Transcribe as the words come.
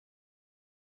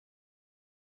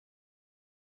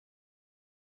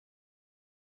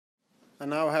I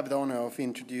now have the honor of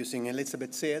introducing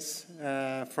Elizabeth Sears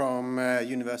from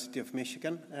University of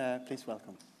Michigan. Please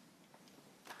welcome.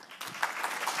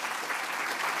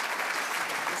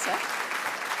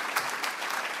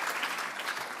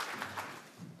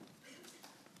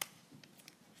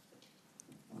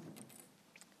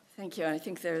 Thank you. I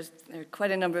think there are quite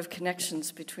a number of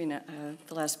connections between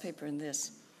the last paper and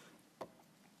this.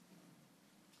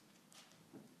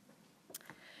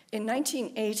 In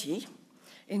 1980,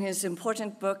 in his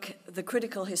important book, The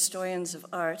Critical Historians of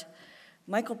Art,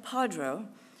 Michael Padro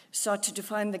sought to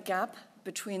define the gap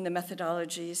between the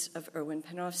methodologies of Erwin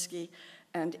Panofsky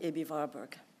and Aby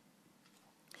Warburg.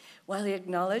 While he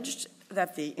acknowledged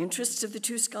that the interests of the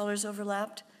two scholars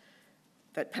overlapped,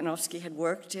 that Panofsky had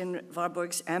worked in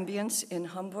Warburg's ambience in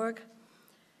Hamburg,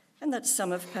 and that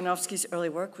some of Panofsky's early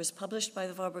work was published by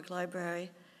the Warburg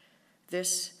Library,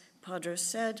 this, Padro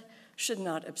said, should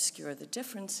not obscure the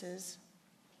differences.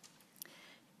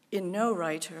 In no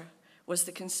writer was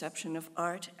the conception of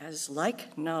art as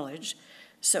like knowledge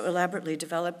so elaborately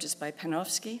developed as by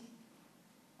Panofsky.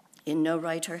 In no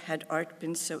writer had art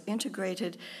been so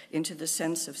integrated into the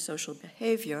sense of social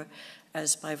behavior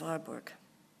as by Warburg.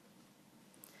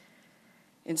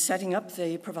 In setting up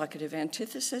the provocative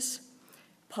antithesis,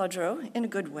 Padro, in a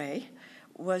good way,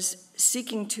 was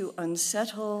seeking to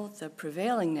unsettle the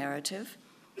prevailing narrative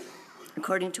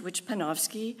according to which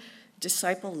Panofsky,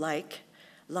 disciple-like,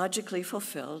 logically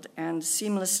fulfilled and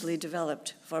seamlessly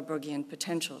developed Warburgian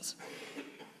potentials.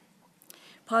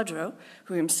 Padro,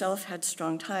 who himself had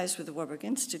strong ties with the Warburg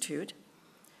Institute,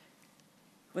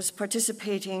 was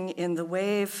participating in the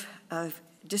wave of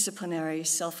disciplinary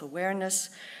self-awareness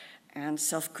and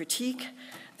self-critique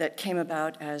that came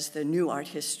about as the new art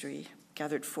history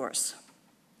gathered force.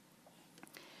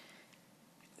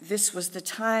 This was the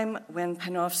time when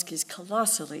Panofsky's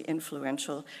colossally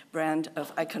influential brand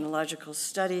of iconological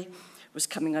study was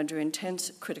coming under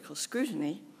intense critical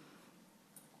scrutiny.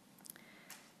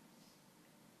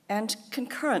 And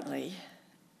concurrently,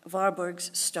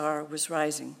 Warburg's star was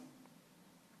rising.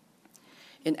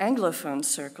 In Anglophone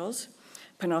circles,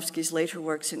 Panofsky's later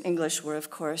works in English were, of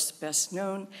course, best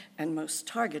known and most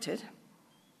targeted.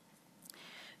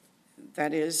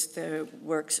 That is, the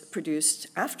works produced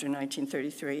after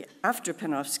 1933, after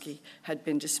Panofsky had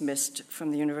been dismissed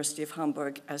from the University of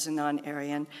Hamburg as a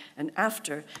non-Aryan, and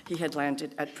after he had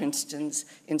landed at Princeton's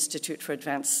Institute for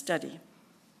Advanced Study.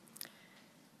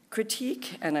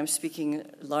 Critique, and I'm speaking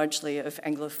largely of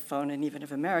Anglophone and even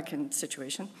of American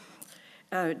situation,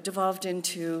 devolved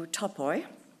into topoi.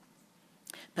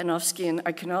 Panofskyan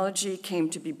iconology came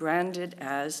to be branded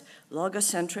as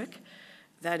logocentric,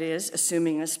 that is,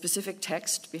 assuming a specific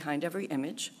text behind every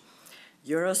image,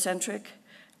 Eurocentric,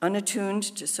 unattuned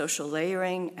to social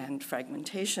layering and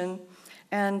fragmentation,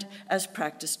 and, as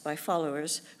practiced by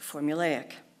followers,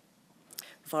 formulaic.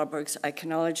 Warburg's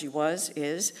iconology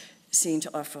is seen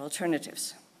to offer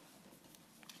alternatives.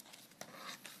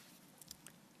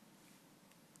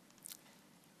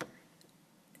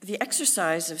 The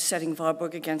exercise of setting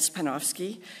Warburg against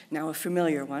Panofsky, now a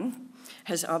familiar one,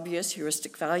 has obvious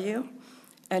heuristic value,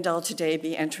 and I'll today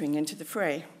be entering into the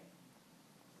fray.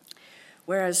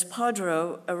 Whereas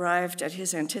Padro arrived at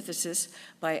his antithesis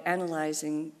by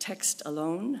analyzing text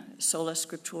alone, sola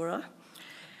scriptura,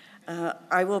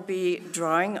 I will be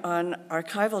drawing on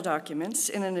archival documents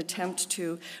in an attempt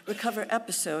to recover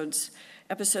episodes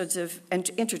of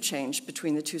interchange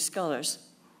between the two scholars.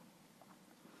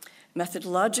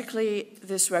 Methodologically,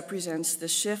 this represents the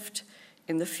shift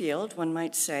in the field, one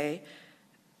might say,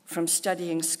 from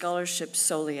studying scholarship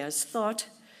solely as thought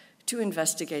to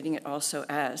investigating it also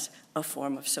as a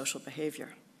form of social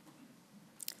behavior.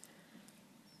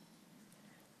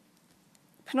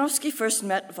 Panofsky first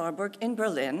met Warburg in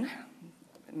Berlin,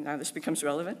 now this becomes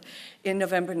relevant, in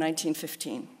November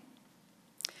 1915.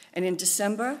 And in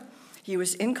December, he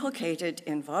was inculcated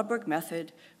in Warburg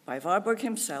method by Warburg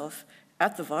himself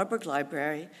at the Warburg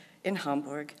Library in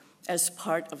Hamburg as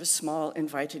part of a small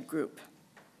invited group.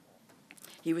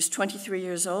 He was 23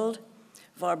 years old,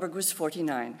 Warburg was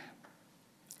 49.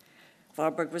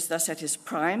 Warburg was thus at his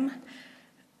prime.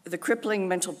 The crippling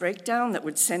mental breakdown that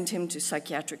would send him to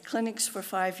psychiatric clinics for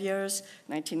 5 years,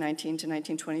 1919 to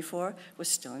 1924, was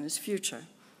still in his future.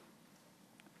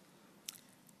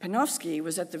 Panofsky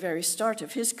was at the very start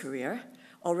of his career,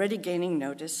 already gaining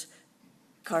notice,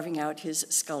 carving out his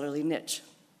scholarly niche.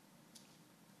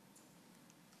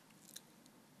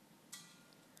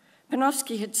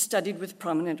 Panofsky had studied with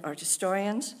prominent art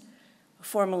historians,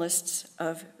 formalists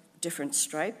of different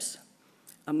stripes,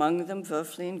 among them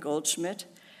Wölflin, Goldschmidt,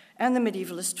 and the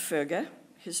medievalist Vöge,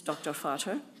 his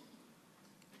Doktorvater.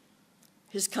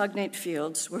 His cognate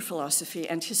fields were philosophy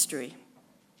and history.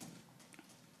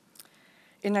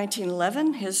 In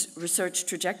 1911, his research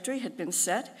trajectory had been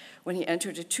set when he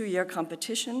entered a 2-year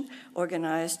competition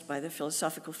organized by the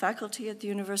philosophical faculty at the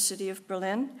University of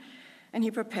Berlin, and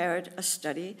he prepared a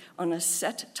study on a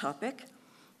set topic,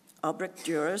 Albrecht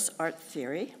Dürer's art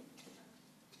theory.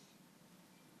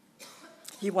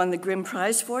 He won the Grimm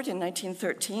Prize for it in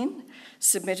 1913,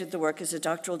 submitted the work as a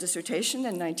doctoral dissertation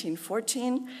in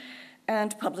 1914,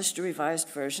 and published a revised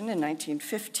version in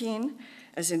 1915,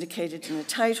 as indicated in the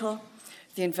title.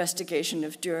 The investigation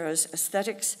of Dürer's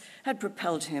aesthetics had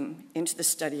propelled him into the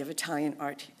study of Italian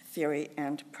art theory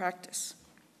and practice.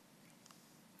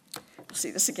 We'll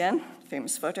see this again,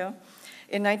 famous photo.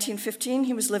 In 1915,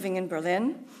 he was living in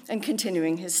Berlin and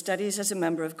continuing his studies as a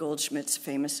member of Goldschmidt's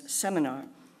famous seminar.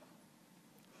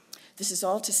 This is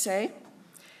all to say,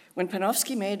 when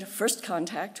Panofsky made first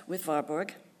contact with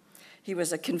Warburg, he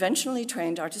was a conventionally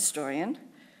trained art historian,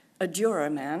 a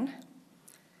Dürer man,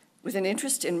 with an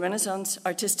interest in Renaissance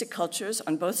artistic cultures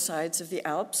on both sides of the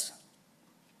Alps,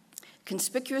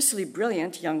 conspicuously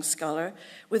brilliant young scholar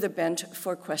with a bent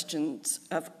for questions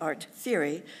of art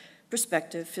theory,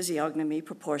 perspective, physiognomy,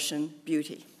 proportion,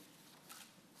 beauty.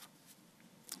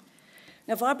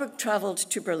 Now, Warburg traveled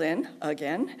to Berlin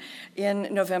again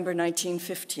in November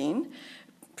 1915,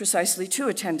 precisely to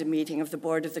attend a meeting of the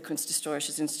board of the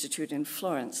Kunsthistorisches Institute in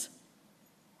Florence.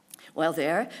 While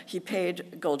there, he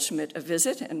paid Goldschmidt a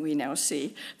visit, and we now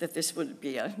see that this would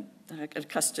be an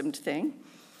accustomed thing.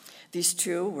 These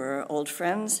two were old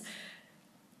friends.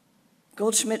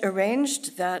 Goldschmidt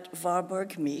arranged that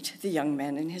Warburg meet the young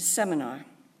men in his seminar.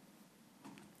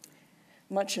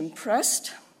 Much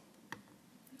impressed,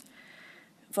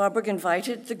 Warburg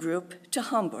invited the group to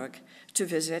Hamburg to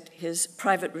visit his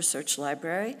private research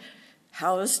library,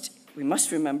 housed, we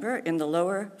must remember, in the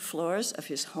lower floors of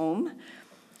his home.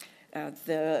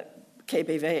 The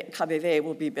KBW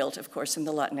will be built, of course, in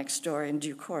the lot next door in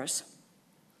due course.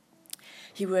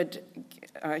 He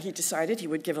decided he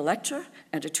would give a lecture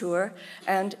and a tour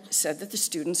and said that the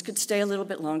students could stay a little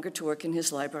bit longer to work in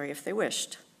his library if they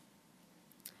wished.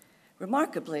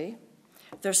 Remarkably,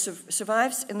 there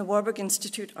survives in the Warburg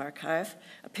Institute archive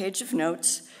a page of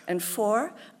notes and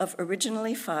 4 of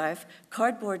originally 5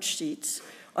 cardboard sheets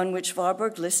on which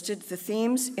Warburg listed the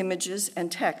themes, images,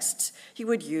 and texts he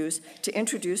would use to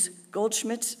introduce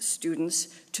Goldschmidt's students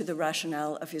to the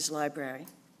rationale of his library.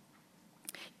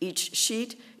 Each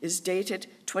sheet is dated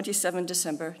 27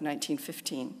 December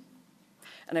 1915.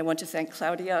 And I want to thank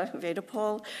Claudia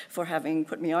Vedepol for having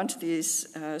put me onto these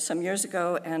some years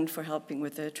ago and for helping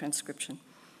with the transcription.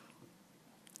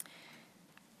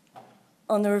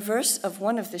 On the reverse of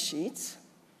one of the sheets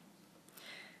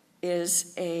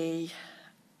is a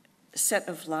set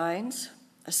of lines,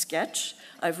 a sketch.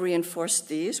 I've reinforced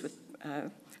these with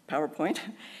PowerPoint.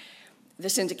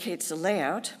 This indicates a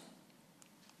layout.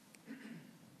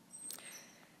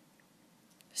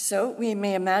 So we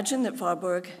may imagine that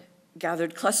Warburg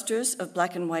gathered clusters of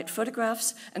black and white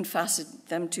photographs and fastened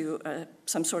them to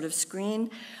some sort of screen,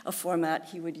 a format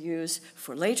he would use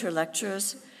for later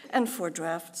lectures and for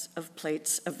drafts of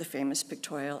plates of the famous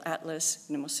pictorial atlas,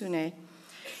 Mnemosyne,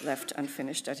 left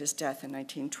unfinished at his death in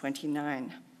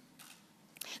 1929.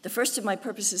 The first of my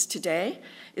purposes today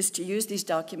is to use these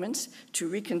documents to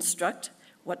reconstruct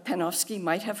what Panofsky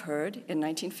might have heard in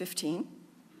 1915.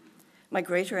 My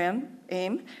greater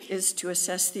aim is to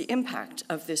assess the impact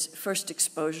of this first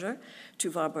exposure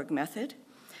to Warburg method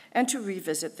and to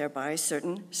revisit thereby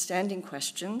certain standing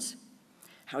questions.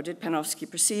 How did Panofsky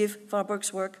perceive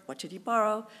Warburg's work? What did he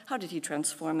borrow? How did he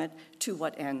transform it? To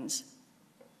what ends?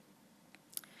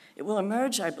 It will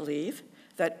emerge, I believe,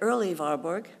 that early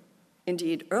Warburg,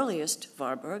 indeed earliest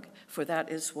Warburg, for that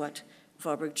is what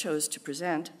Warburg chose to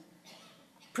present,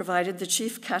 provided the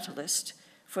chief catalyst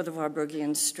for the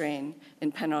Warburgian strain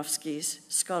in Panofsky's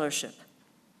scholarship.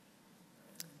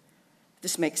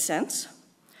 This makes sense.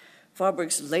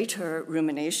 Warburg's later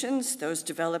ruminations, those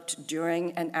developed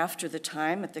during and after the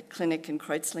time at the clinic in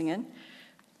Kreuzlingen,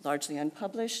 largely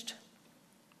unpublished,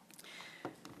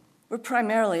 were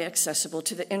primarily accessible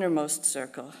to the innermost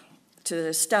circle, to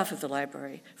the staff of the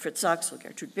library, Fritz Sachsel,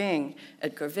 Gertrude Bing,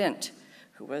 Edgar Wendt,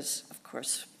 who was, of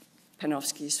course,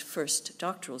 Panofsky's first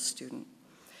doctoral student.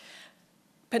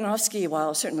 Panofsky,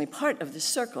 while certainly part of this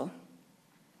circle,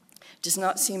 does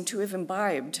not seem to have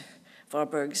imbibed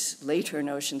Warburg's later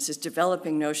notions, his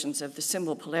developing notions of the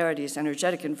symbol polarities,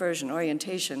 energetic inversion,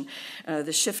 orientation,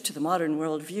 the shift to the modern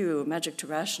worldview, magic to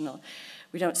rational.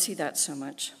 We don't see that so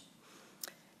much.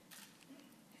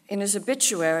 In his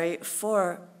obituary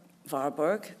for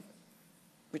Warburg,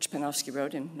 which Panofsky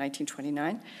wrote in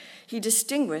 1929, he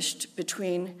distinguished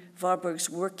between Warburg's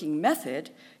working method,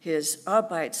 his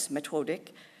Arbeitsmethodik,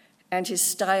 and his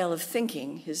style of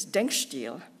thinking, his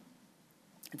Denkstil.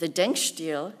 The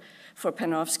Denkstil for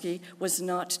Panofsky was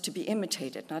not to be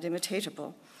imitated, not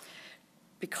imitatable,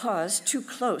 because too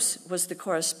close was the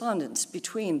correspondence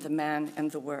between the man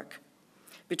and the work,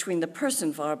 between the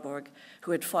person Warburg,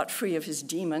 who had fought free of his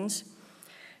demons,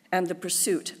 and the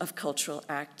pursuit of cultural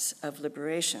acts of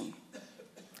liberation.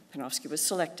 Panofsky was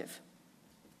selective.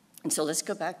 And so let's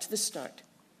go back to the start,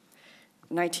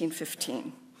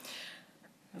 1915.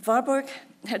 Warburg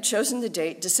had chosen the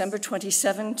date December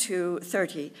 27 to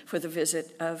 30 for the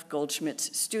visit of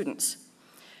Goldschmidt's students,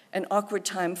 an awkward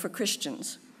time for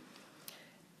Christians.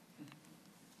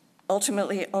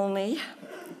 Ultimately, only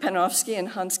Panofsky and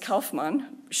Hans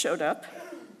Kaufmann showed up.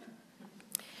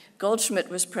 Goldschmidt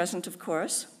was present, of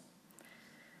course.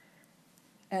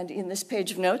 And in this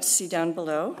page of notes, see down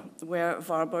below, where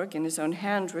Warburg in his own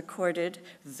hand recorded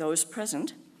those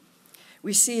present,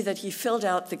 we see that he filled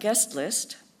out the guest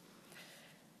list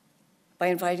by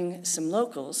inviting some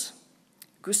locals,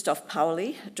 Gustav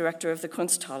Pauli, director of the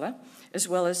Kunsthalle, as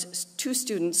well as two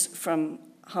students from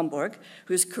Hamburg,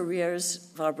 whose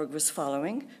careers Warburg was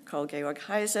following, Karl Georg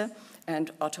Heise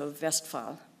and Otto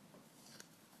Westphal.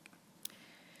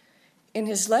 In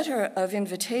his letter of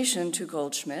invitation to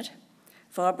Goldschmidt,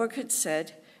 Warburg had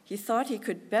said he thought he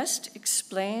could best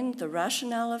explain the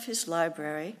rationale of his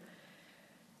library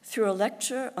through a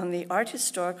lecture on the art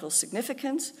historical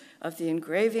significance of the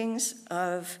engravings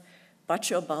of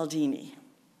Baccio Baldini.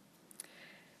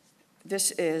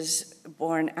 This is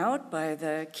borne out by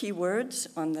the key words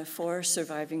on the 4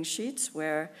 surviving sheets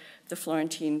where the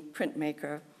Florentine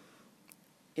printmaker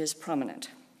is prominent.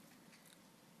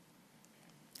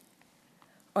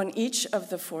 On each of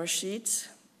the 4 sheets,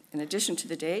 in addition to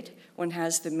the date, one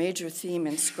has the major theme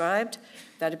inscribed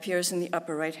that appears in the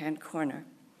upper right-hand corner.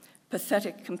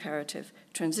 Pathetic comparative,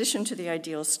 transition to the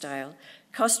ideal style,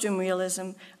 costume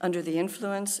realism under the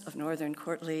influence of Northern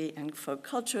courtly and folk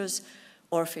cultures,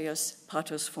 Orpheus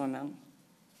pathos formam.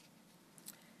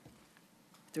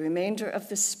 The remainder of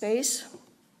the space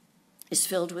is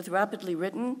filled with rapidly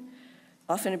written,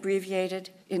 often abbreviated,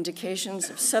 indications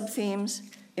of subthemes,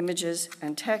 images,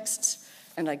 and texts,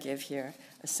 and I give here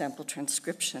a sample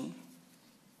transcription.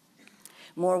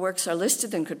 More works are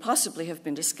listed than could possibly have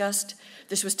been discussed.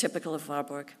 This was typical of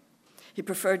Warburg. He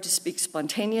preferred to speak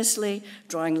spontaneously,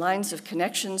 drawing lines of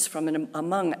connections from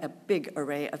among a big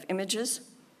array of images.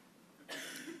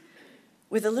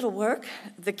 With a little work,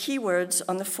 the keywords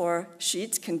on the 4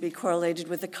 sheets can be correlated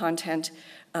with the content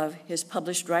of his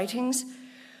published writings.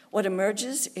 What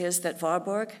emerges is that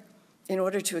Warburg, in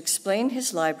order to explain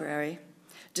his library,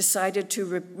 decided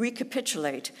to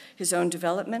recapitulate his own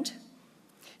development.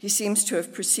 He seems to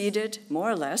have proceeded, more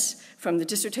or less, from the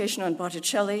dissertation on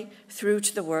Botticelli through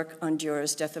to the work on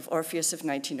Dürer's Death of Orpheus of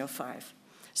 1905,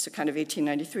 so kind of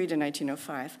 1893 to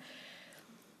 1905.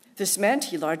 This meant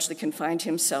he largely confined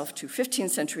himself to 15th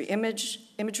century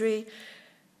imagery,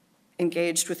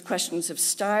 engaged with questions of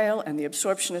style and the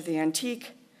absorption of the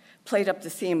antique, played up the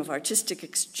theme of artistic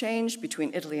exchange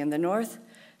between Italy and the North,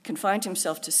 confined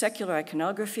himself to secular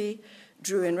iconography,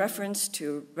 drew in reference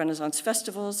to Renaissance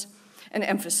festivals, and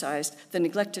emphasized the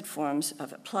neglected forms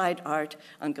of applied art,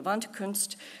 angewandte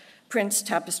Kunst, prints,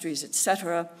 tapestries,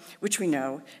 etc., which we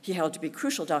know he held to be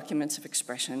crucial documents of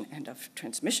expression and of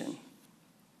transmission.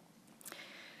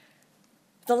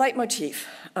 The leitmotif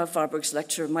of Warburg's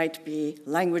lecture might be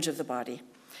language of the body,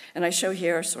 and I show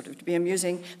here, sort of to be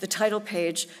amusing, the title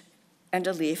page and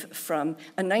a leaf from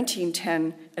a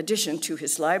 1910 addition to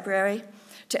his library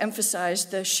to emphasize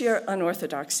the sheer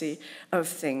unorthodoxy of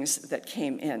things that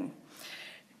came in.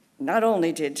 Not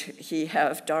only did he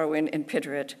have Darwin in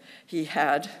Piderit, he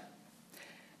had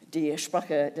Die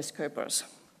Sprache des Körpers.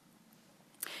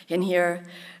 In here,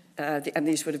 and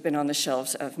these would have been on the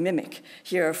shelves of Mimic.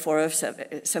 Here are 4 of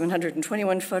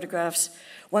 721 photographs.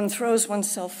 One throws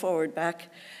oneself forward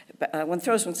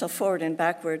and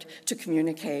backward to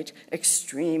communicate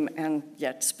extreme and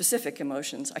yet specific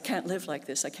emotions. I can't live like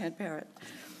this, I can't bear it.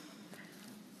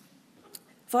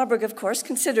 Warburg, of course,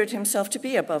 considered himself to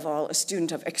be, above all, a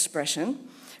student of expression,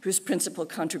 whose principal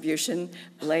contribution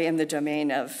lay in the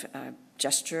domain of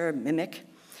gesture, mimic.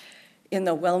 In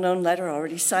the well-known letter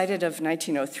already cited of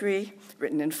 1903,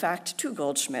 written in fact to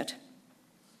Goldschmidt,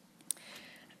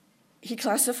 he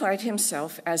classified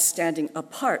himself as standing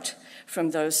apart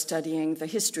from those studying the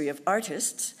history of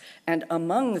artists, and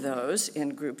among those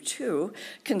in group 2,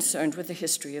 concerned with the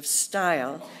history of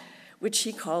style, which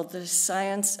he called the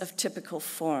science of typical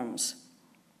forms.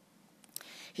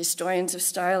 Historians of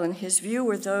style, in his view,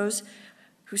 were those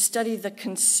who study the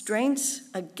constraints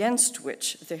against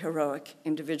which the heroic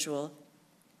individual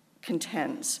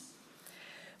contends.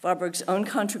 Warburg's own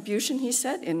contribution, he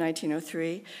said, in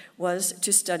 1903, was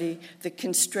to study the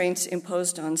constraints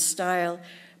imposed on style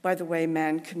by the way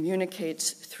man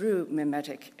communicates through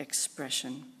mimetic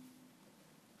expression.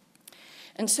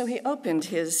 And so he opened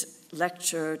his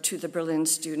lecture to the Berlin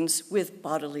students with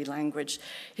bodily language.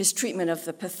 His treatment of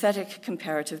the pathetic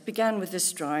comparative began with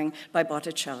this drawing by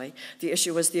Botticelli. The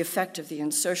issue was the effect of the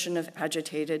insertion of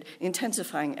agitated,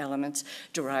 intensifying elements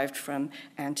derived from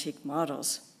antique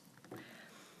models.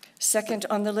 Second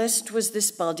on the list was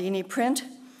this Baldini print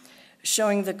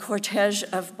showing the cortege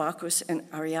of Bacchus and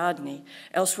Ariadne.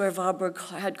 Elsewhere, Warburg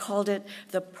had called it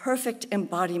the perfect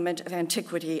embodiment of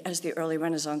antiquity as the early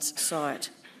Renaissance saw it.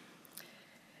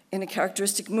 In a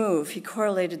characteristic move, he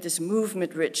correlated this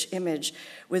movement-rich image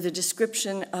with a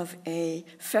description of a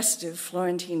festive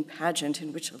Florentine pageant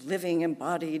in which a living,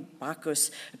 embodied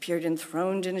Bacchus appeared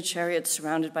enthroned in a chariot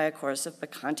surrounded by a chorus of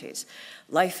bacchantes.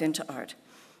 Life into art.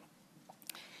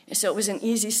 So it was an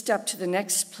easy step to the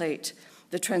next plate,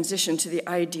 the transition to the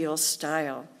ideal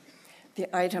style.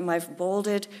 The item I've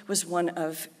bolded was one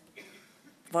of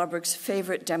Warburg's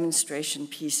favorite demonstration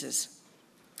pieces.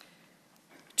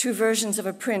 Two versions of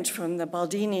a print from the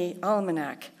Baldini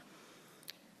Almanac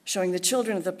showing the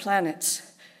children of the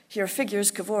planets. Here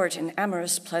figures cavort in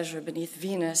amorous pleasure beneath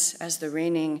Venus as the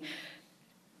reigning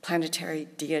planetary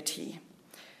deity.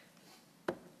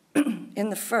 In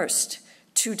the first,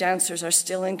 two dancers are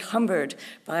still encumbered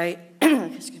by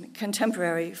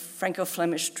contemporary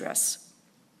Franco-Flemish dress.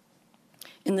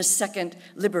 In the second,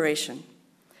 liberation,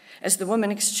 as the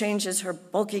woman exchanges her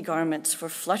bulky garments for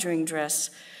fluttering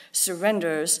dress,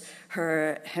 surrenders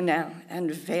her henna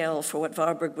and veil for what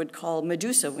Warburg would call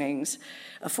Medusa wings,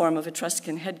 a form of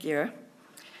Etruscan headgear,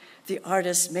 the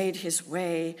artist made his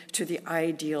way to the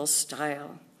ideal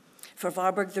style. For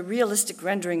Warburg, the realistic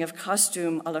rendering of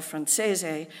costume alla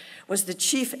francese was the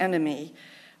chief enemy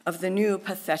of the new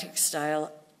pathetic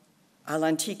style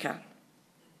all'antica.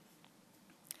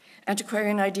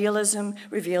 Antiquarian idealism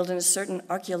revealed in a certain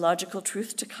archaeological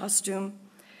truth to costume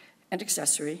and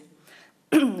accessory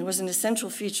was an essential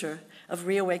feature of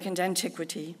reawakened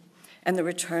antiquity and the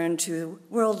return to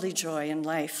worldly joy in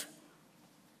life.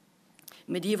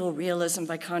 Medieval realism,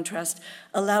 by contrast,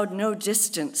 allowed no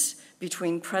distance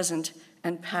between present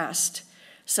and past,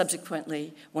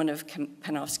 subsequently one of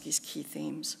Panofsky's key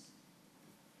themes.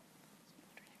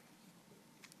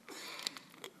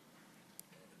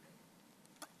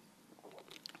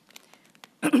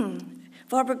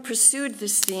 Warburg pursued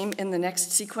this theme in the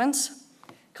next sequence,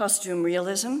 costume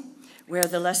realism, where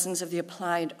the lessons of the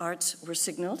applied arts were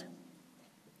signaled.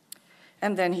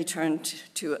 And then he turned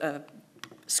to a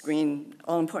screen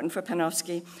all-important for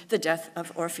Panofsky, The Death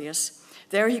of Orpheus.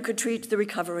 There he could treat the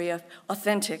recovery of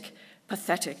authentic,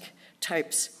 pathetic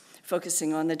types,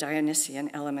 focusing on the Dionysian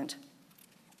element.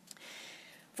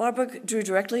 Warburg drew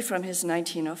directly from his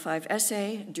 1905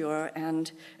 essay, Dürer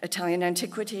and Italian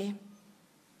Antiquity,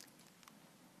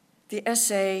 the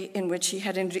essay in which he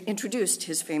had introduced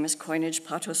his famous coinage,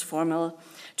 pathos formel,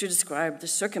 to describe the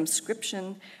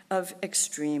circumscription of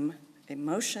extreme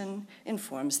emotion in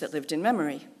forms that lived in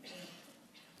memory.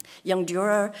 Young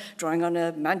Dürer, drawing on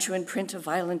a Mantuan print of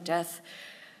violent death,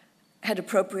 had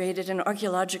appropriated an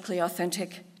archaeologically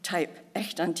authentic type,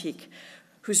 echt antique,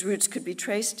 whose roots could be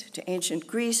traced to ancient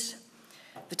Greece.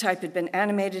 The type had been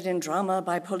animated in drama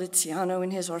by Poliziano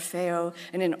in his Orfeo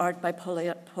and in art by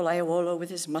Pollaiuolo with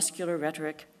his muscular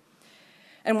rhetoric.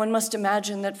 And one must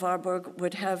imagine that Warburg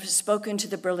would have spoken to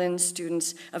the Berlin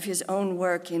students of his own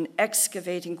work in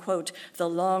excavating, quote, the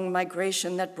long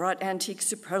migration that brought antique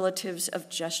superlatives of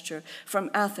gesture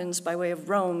from Athens by way of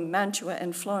Rome, Mantua,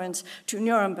 and Florence to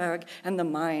Nuremberg and the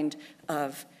mind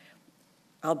of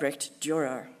Albrecht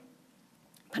Dürer.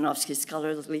 Panofsky's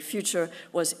scholarly future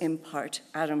was in part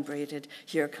adumbrated.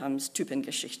 Here comes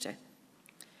Typengeschichte.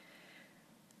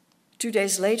 2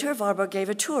 days later, Warburg gave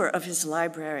a tour of his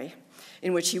library,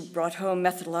 in which he brought home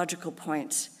methodological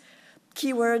points.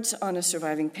 Keywords on a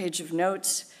surviving page of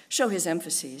notes show his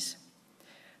emphases.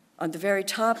 On the very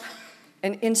top,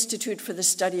 an Institute for the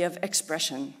Study of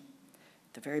Expression.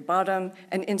 At the very bottom,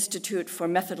 an Institute for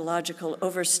Methodological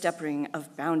Overstepping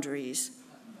of Boundaries.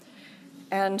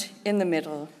 And in the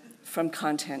middle, from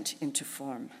content into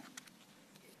form.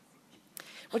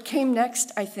 What came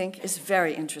next, I think, is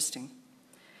very interesting.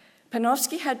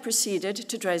 Panofsky had proceeded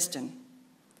to Dresden.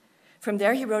 From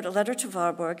there, he wrote a letter to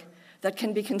Warburg that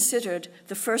can be considered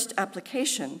the first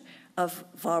application of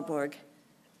Warburg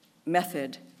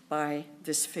method by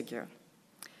this figure.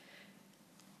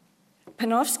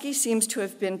 Panofsky seems to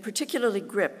have been particularly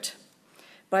gripped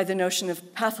by the notion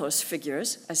of pathos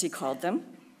figures, as he called them,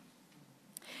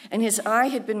 and his eye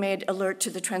had been made alert to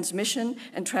the transmission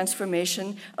and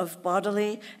transformation of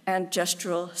bodily and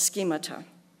gestural schemata.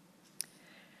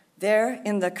 There,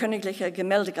 in the Königliche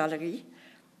Gemäldegalerie,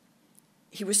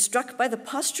 he was struck by the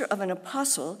posture of an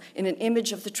apostle in an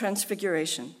image of the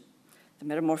Transfiguration, the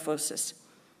Metamorphosis.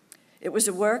 It was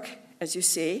a work, as you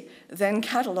see, then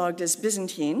catalogued as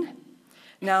Byzantine,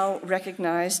 now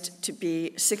recognized to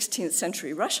be 16th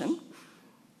century Russian.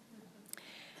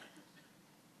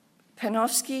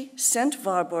 Panofsky sent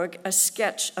Warburg a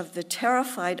sketch of the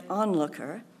terrified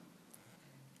onlooker,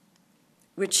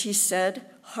 which he said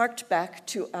harked back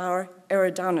to our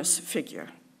Eridanus figure.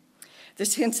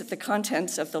 This hints at the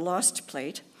contents of the lost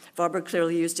plate. Warburg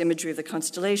clearly used imagery of the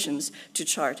constellations to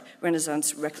chart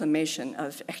Renaissance reclamation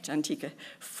of echt antike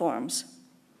forms.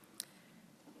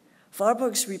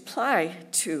 Warburg's reply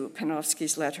to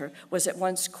Panofsky's letter was at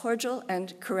once cordial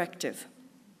and corrective.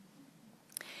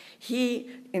 He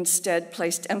instead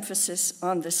placed emphasis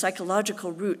on the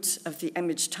psychological roots of the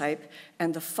image type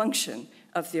and the function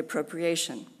of the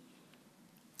appropriation.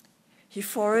 He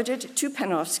forwarded to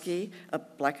Panofsky a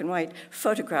black and white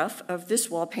photograph of this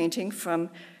wall painting from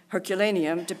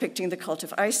Herculaneum depicting the cult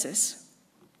of Isis.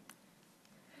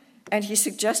 And he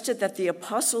suggested that the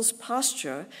apostle's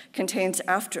posture contains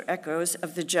after echoes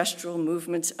of the gestural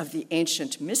movements of the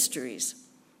ancient mysteries,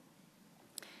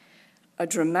 a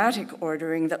dramatic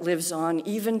ordering that lives on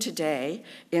even today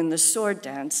in the sword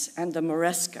dance and the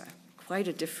moresca, quite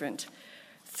a different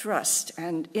thrust.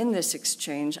 And in this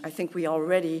exchange, I think we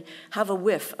already have a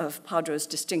whiff of Padro's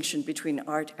distinction between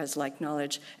art as like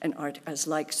knowledge and art as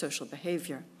like social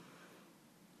behavior.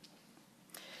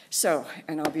 So,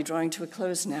 and I'll be drawing to a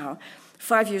close now,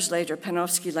 5 years later,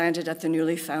 Panofsky landed at the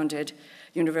newly founded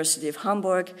University of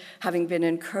Hamburg, having been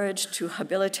encouraged to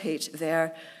habilitate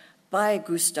there by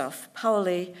Gustav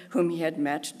Pauli, whom he had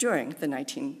met during the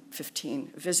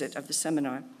 1915 visit of the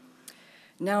seminar.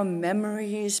 Now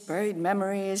memories, buried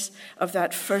memories of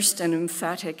that first and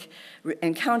emphatic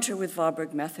encounter with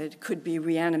Warburg method could be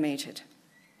reanimated.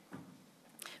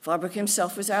 Warburg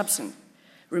himself was absent,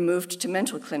 removed to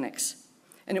mental clinics,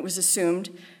 and it was assumed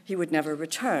he would never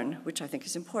return, which I think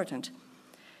is important.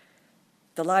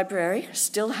 The library,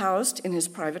 still housed in his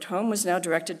private home, was now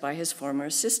directed by his former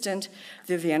assistant,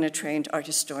 the Vienna-trained art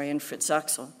historian Fritz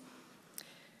Sachsel.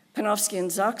 Panofsky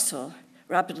and Sachsel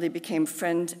rapidly became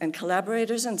friends and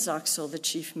collaborators, and Sachsel the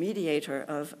chief mediator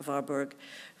of Warburg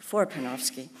for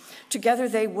Panofsky. Together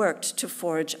they worked to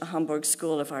forge a Hamburg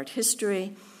School of Art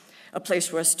History, a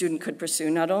place where a student could pursue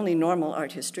not only normal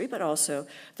art history, but also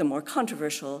the more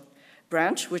controversial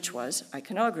branch, which was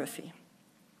iconography.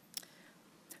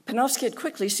 Panofsky had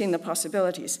quickly seen the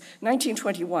possibilities.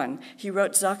 1921, he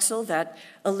wrote Sachsel that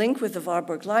a link with the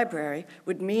Warburg Library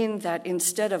would mean that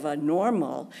instead of a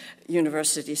normal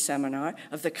university seminar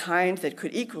of the kind that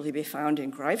could equally be found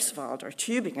in Greifswald or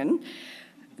Tübingen,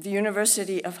 the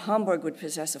University of Hamburg would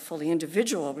possess a fully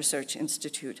individual research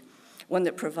institute, one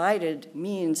that provided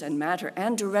means and matter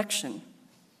and direction.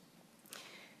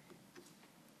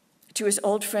 To his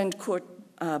old friend Kurt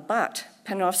Batt,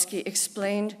 Panofsky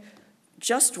explained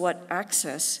just what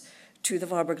access to the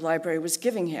Warburg Library was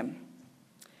giving him.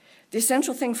 The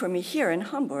essential thing for me here in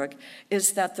Hamburg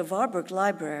is that the Warburg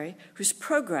Library, whose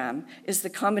program is the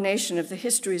combination of the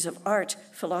histories of art,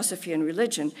 philosophy, and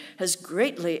religion, has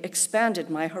greatly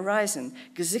expanded my horizon,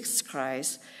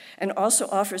 Gesichtskreis, and also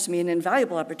offers me an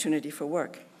invaluable opportunity for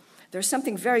work. There's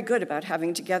something very good about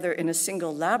having together in a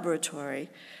single laboratory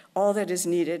all that is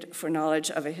needed for knowledge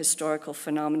of a historical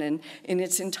phenomenon in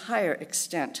its entire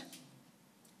extent.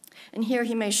 And here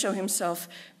he may show himself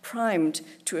primed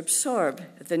to absorb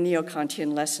the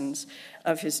neo-Kantian lessons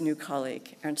of his new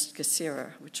colleague, Ernst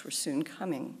Cassirer, which were soon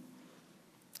coming.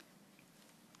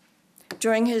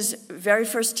 During his very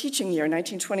first teaching year,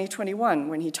 1920-21,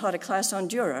 when he taught a class on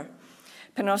Dürer,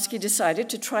 Panofsky decided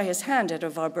to try his hand at a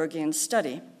Warburgian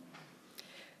study.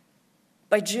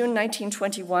 By June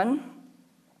 1921,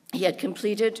 he had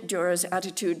completed Dürer's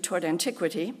Attitude Toward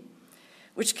Antiquity,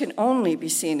 which can only be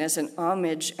seen as an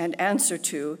homage and answer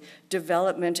to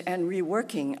development and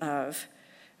reworking of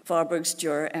Warburg's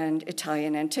Dürer and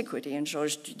Italian antiquity. And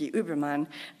Georges Dudy Ubermann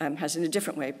has in a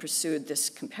different way pursued this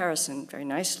comparison very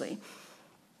nicely.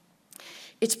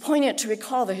 It's poignant to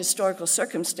recall the historical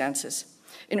circumstances.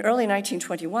 In early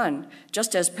 1921,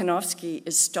 just as Panofsky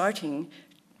is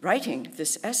writing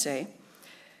this essay,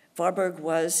 Warburg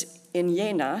was in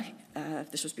Jena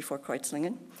this was before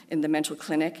Kreuzlingen, in the mental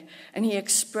clinic, and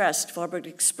Warburg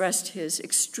expressed his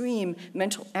extreme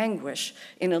mental anguish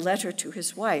in a letter to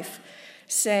his wife,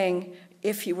 saying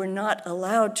if he were not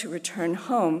allowed to return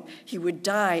home, he would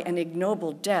die an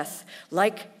ignoble death,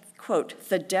 like, quote,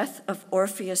 the death of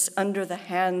Orpheus under the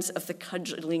hands of the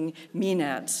cudgeling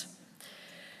Maenads.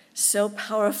 So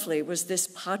powerfully was this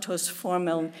pathos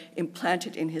formel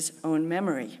implanted in his own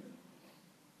memory.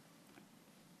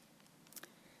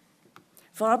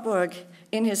 Warburg,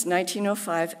 in his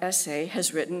 1905 essay,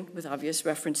 has written, with obvious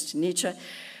reference to Nietzsche,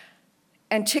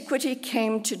 antiquity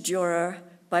came to Dürer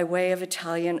by way of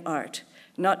Italian art,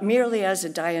 not merely as a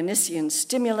Dionysian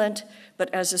stimulant,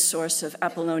 but as a source of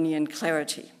Apollonian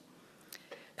clarity.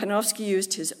 Panofsky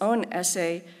used his own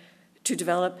essay to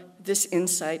develop this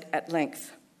insight at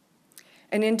length.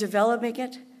 And in developing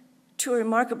it, to a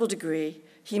remarkable degree,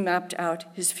 he mapped out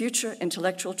his future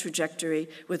intellectual trajectory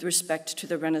with respect to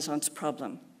the Renaissance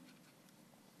problem.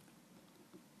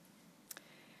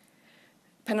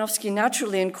 Panofsky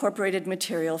naturally incorporated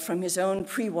material from his own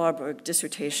pre-Warburg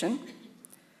dissertation,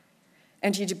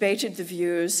 and he debated the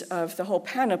views of the whole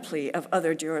panoply of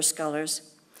other Dürer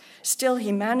scholars. Still,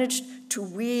 he managed to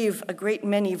weave a great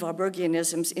many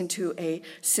Warburgianisms into a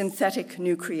synthetic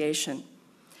new creation.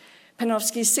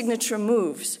 Panofsky's signature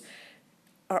moves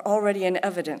are already in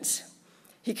evidence.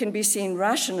 He can be seen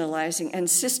rationalizing and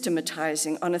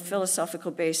systematizing on a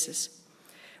philosophical basis.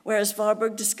 Whereas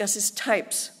Warburg discusses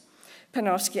types,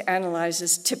 Panofsky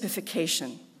analyzes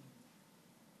typification.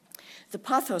 The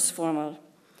pathos formal,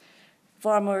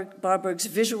 Warburg's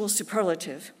visual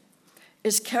superlative,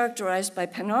 is characterized by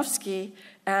Panofsky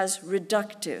as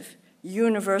reductive,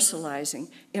 universalizing,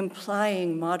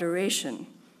 implying moderation.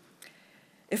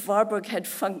 If Warburg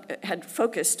had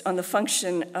focused on the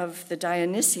function of the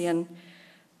Dionysian,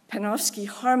 Panofsky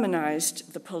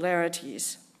harmonized the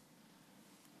polarities.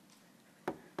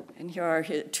 And here are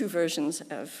two versions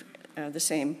of the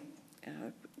same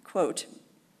quote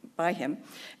by him.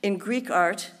 In Greek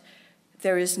art,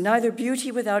 there is neither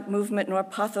beauty without movement nor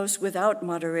pathos without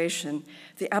moderation.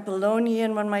 The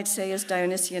Apollonian, one might say, is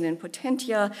Dionysian in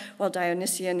potentia, while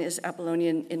Dionysian is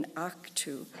Apollonian in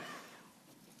actu.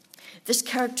 This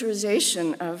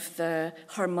characterization of the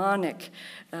harmonious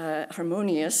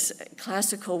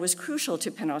classical was crucial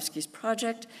to Panofsky's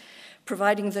project,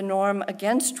 providing the norm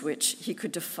against which he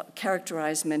could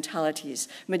characterize mentalities,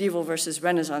 medieval versus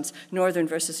Renaissance, Northern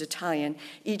versus Italian,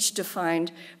 each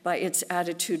defined by its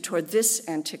attitude toward this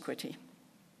antiquity.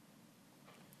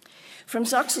 From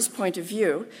Sachsel's point of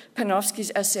view,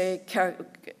 Panofsky's essay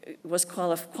was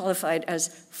qualified as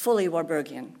fully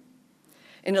Warburgian.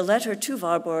 In a letter to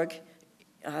Warburg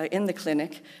in the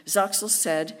clinic, Sachsel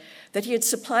said that he had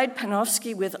supplied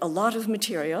Panofsky with a lot of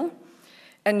material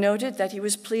and noted that he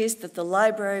was pleased that the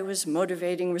library was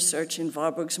motivating research in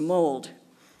Warburg's mold.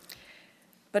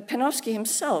 But Panofsky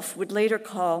himself would later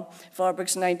call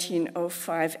Warburg's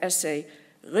 1905 essay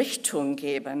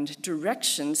richtunggebend,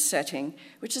 direction setting,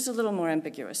 which is a little more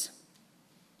ambiguous.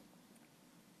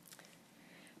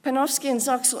 Panofsky and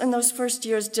Sachsel in those first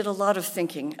years did a lot of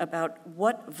thinking about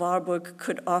what Warburg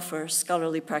could offer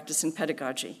scholarly practice and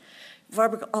pedagogy.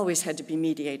 Warburg always had to be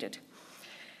mediated.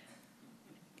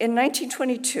 In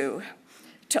 1922,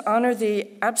 to honor the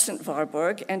absent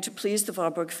Warburg and to please the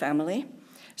Warburg family,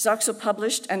 Sachsel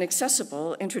published an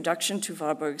accessible introduction to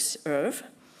Warburg's oeuvre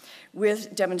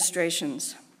with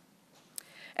demonstrations.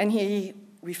 And he,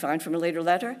 we find from a later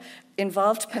letter,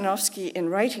 involved Panofsky in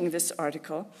writing this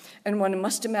article, and one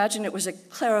must imagine it was a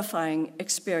clarifying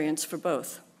experience for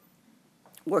both,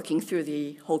 working through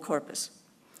the whole corpus.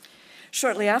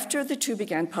 Shortly after, the two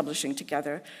began publishing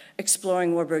together,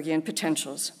 exploring Warburgian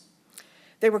potentials.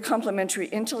 They were complementary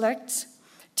intellects.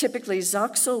 Typically,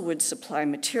 Sachsel would supply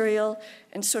material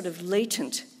and sort of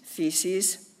latent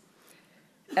theses,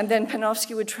 and then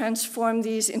Panofsky would transform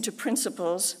these into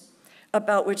principles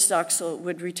about which Sachsel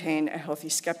would retain a healthy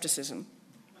skepticism.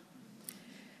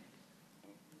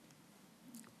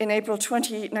 In April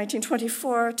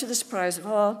 1924, to the surprise of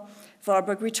all,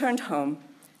 Warburg returned home,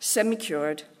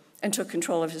 semi-cured, and took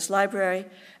control of his library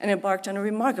and embarked on a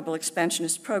remarkable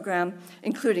expansionist program,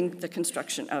 including the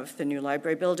construction of the new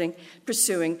library building,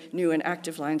 pursuing new and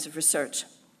active lines of research.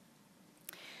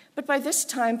 But by this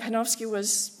time, Panofsky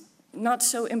was not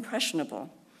so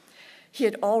impressionable. He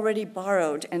had already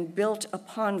borrowed and built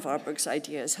upon Warburg's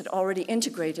ideas, had already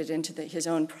integrated into his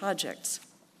own projects.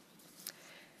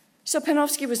 So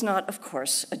Panofsky was not, of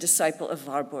course, a disciple of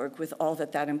Warburg with all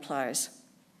that that implies.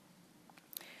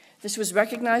 This was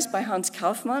recognized by Hans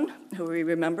Kaufmann, who we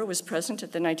remember was present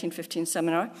at the 1915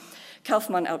 seminar.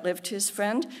 Kaufmann outlived his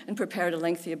friend and prepared a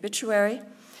lengthy obituary,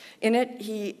 In it,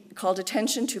 he called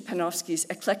attention to Panofsky's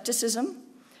eclecticism,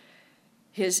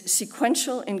 his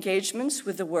sequential engagements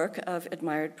with the work of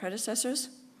admired predecessors.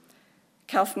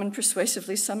 Kaufmann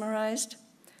persuasively summarized,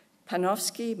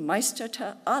 Panofsky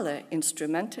meisterte alle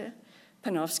Instrumente.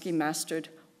 Panofsky mastered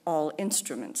all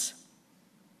instruments.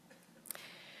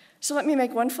 So let me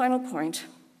make one final point.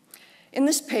 In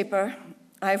this paper,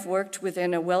 I've worked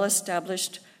within a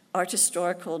well-established art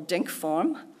historical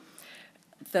Denkform.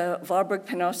 The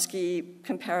Warburg-Panofsky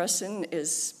comparison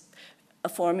is a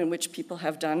form in which people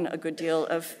have done a good deal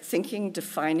of thinking,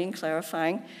 defining,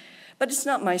 clarifying. But it's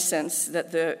not my sense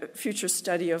that the future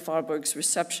study of Warburg's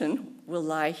reception will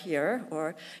lie here,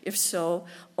 or if so,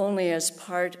 only as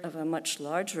part of a much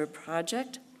larger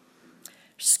project.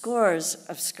 Scores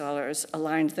of scholars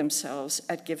aligned themselves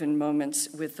at given moments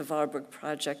with the Warburg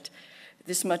project.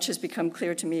 This much has become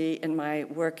clear to me in my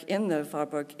work in the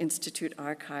Warburg Institute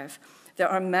archive. There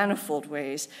are manifold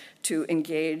ways to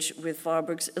engage with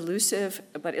Warburg's elusive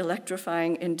but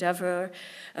electrifying endeavor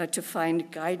to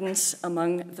find guidance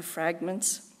among the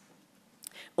fragments.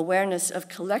 Awareness of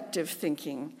collective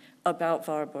thinking about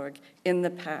Warburg in the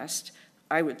past,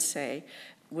 I would say,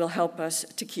 will help us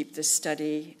to keep this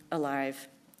study alive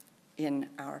in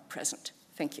our present.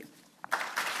 Thank you.